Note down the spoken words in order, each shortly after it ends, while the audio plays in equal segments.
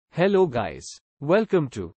Hello guys. Welcome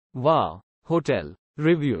to Wow Hotel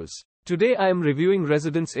Reviews. Today I am reviewing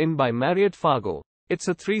Residence Inn by Marriott Fargo. It's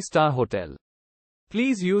a 3-star hotel.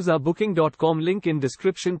 Please use our booking.com link in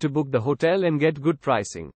description to book the hotel and get good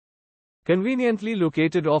pricing. Conveniently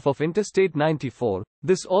located off of Interstate 94,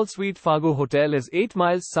 this all-suite Fargo hotel is 8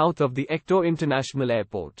 miles south of the Hector International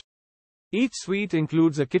Airport. Each suite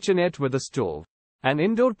includes a kitchenette with a stove. An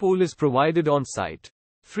indoor pool is provided on site.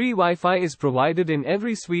 Free Wi-Fi is provided in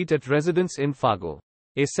every suite at Residence Inn Fargo.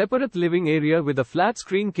 A separate living area with a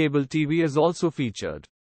flat-screen cable TV is also featured.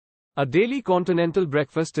 A daily continental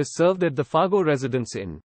breakfast is served at the Fargo Residence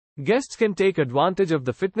Inn. Guests can take advantage of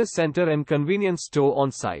the fitness center and convenience store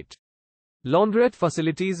on site. Launderette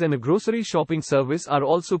facilities and a grocery shopping service are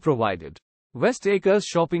also provided. West Acres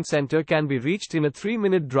Shopping Center can be reached in a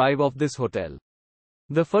 3-minute drive of this hotel.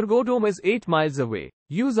 The Fargodome is 8 miles away.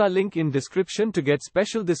 Use our link in description to get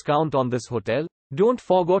special discount on this hotel. Don't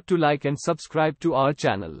forget to like and subscribe to our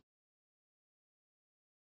channel.